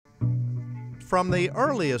From the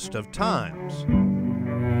earliest of times,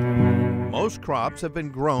 most crops have been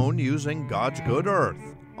grown using God's good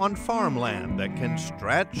earth on farmland that can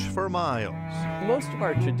stretch for miles. Most of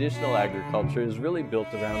our traditional agriculture is really built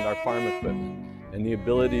around our farm equipment and the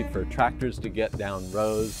ability for tractors to get down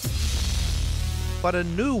rows. But a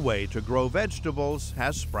new way to grow vegetables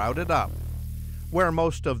has sprouted up, where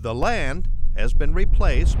most of the land has been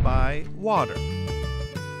replaced by water,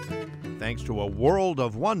 thanks to a world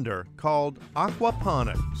of wonder called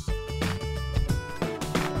aquaponics.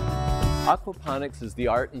 Aquaponics is the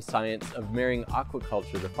art and science of marrying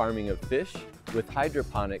aquaculture, the farming of fish, with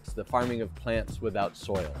hydroponics, the farming of plants without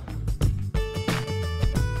soil.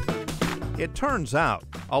 It turns out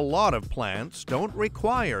a lot of plants don't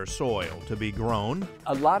require soil to be grown.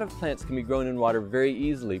 A lot of plants can be grown in water very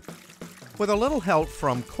easily. With a little help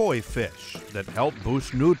from koi fish that help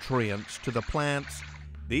boost nutrients to the plants,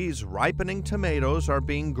 these ripening tomatoes are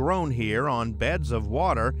being grown here on beds of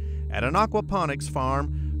water at an aquaponics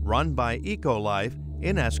farm run by EcoLife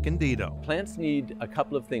in Escondido. Plants need a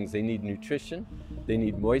couple of things. They need nutrition, they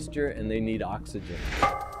need moisture, and they need oxygen.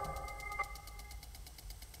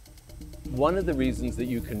 One of the reasons that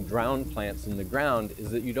you can drown plants in the ground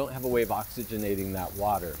is that you don't have a way of oxygenating that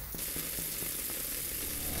water.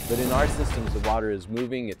 But in our systems, the water is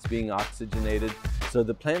moving, it's being oxygenated, so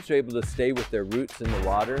the plants are able to stay with their roots in the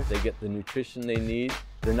water. They get the nutrition they need.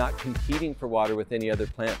 They're not competing for water with any other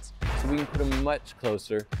plants. So we can put them much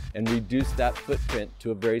closer and reduce that footprint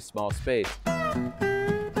to a very small space.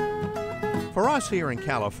 For us here in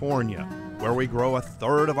California, where we grow a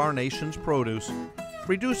third of our nation's produce,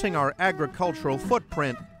 reducing our agricultural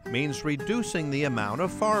footprint means reducing the amount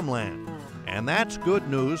of farmland. And that's good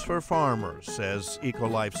news for farmers, says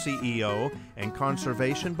EcoLife CEO and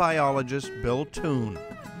conservation biologist Bill Toon.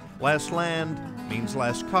 Less land means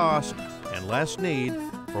less cost and less need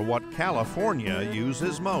for what California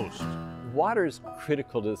uses most. Water is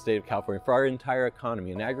critical to the state of California for our entire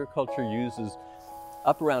economy, and agriculture uses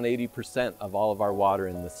up around 80% of all of our water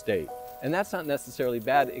in the state. And that's not necessarily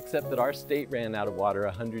bad, except that our state ran out of water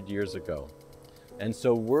 100 years ago. And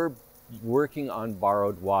so we're working on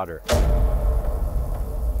borrowed water.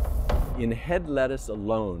 In head lettuce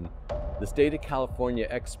alone, the state of California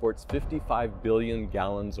exports 55 billion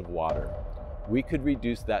gallons of water. We could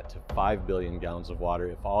reduce that to 5 billion gallons of water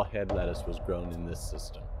if all head lettuce was grown in this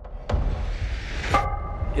system.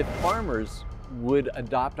 If farmers would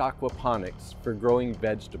adopt aquaponics for growing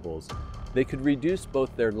vegetables, they could reduce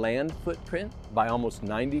both their land footprint by almost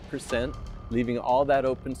 90%, leaving all that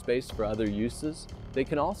open space for other uses. They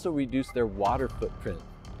can also reduce their water footprint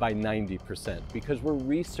by 90% because we're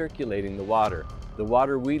recirculating the water. The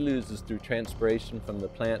water we lose is through transpiration from the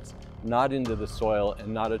plants, not into the soil,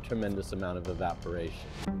 and not a tremendous amount of evaporation.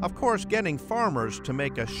 Of course, getting farmers to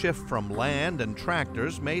make a shift from land and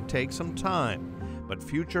tractors may take some time, but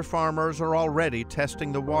future farmers are already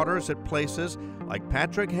testing the waters at places like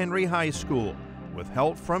Patrick Henry High School with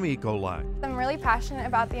help from EcoLife. I'm really passionate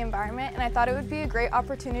about the environment, and I thought it would be a great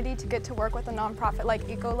opportunity to get to work with a nonprofit like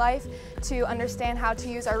EcoLife to understand how to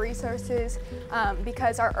use our resources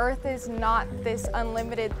because our earth is not this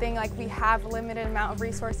unlimited thing. Like, we have a limited amount of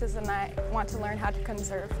resources, and I want to learn how to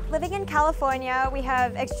conserve. Living in California, we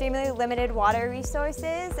have extremely limited water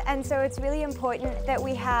resources, and so it's really important that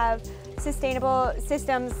we have sustainable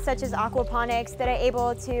systems such as aquaponics that are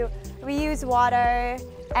able to reuse water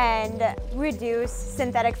and reduce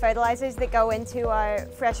synthetic fertilizers that go into our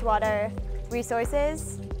freshwater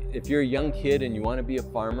resources. If you're a young kid and you want to be a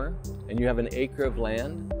farmer and you have an acre of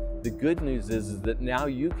land, the good news is that now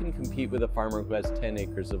you can compete with a farmer who has 10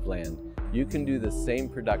 acres of land. You can do the same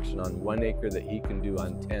production on 1 acre that he can do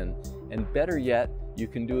on 10, and better yet, you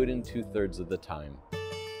can do it in 2/3 of the time.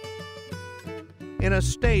 In a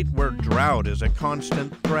state where drought is a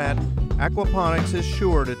constant threat, aquaponics is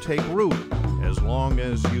sure to take root as long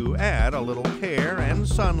as you add a little care and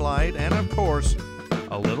sunlight and, of course,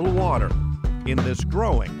 a little water in this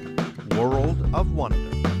growing world of wonder.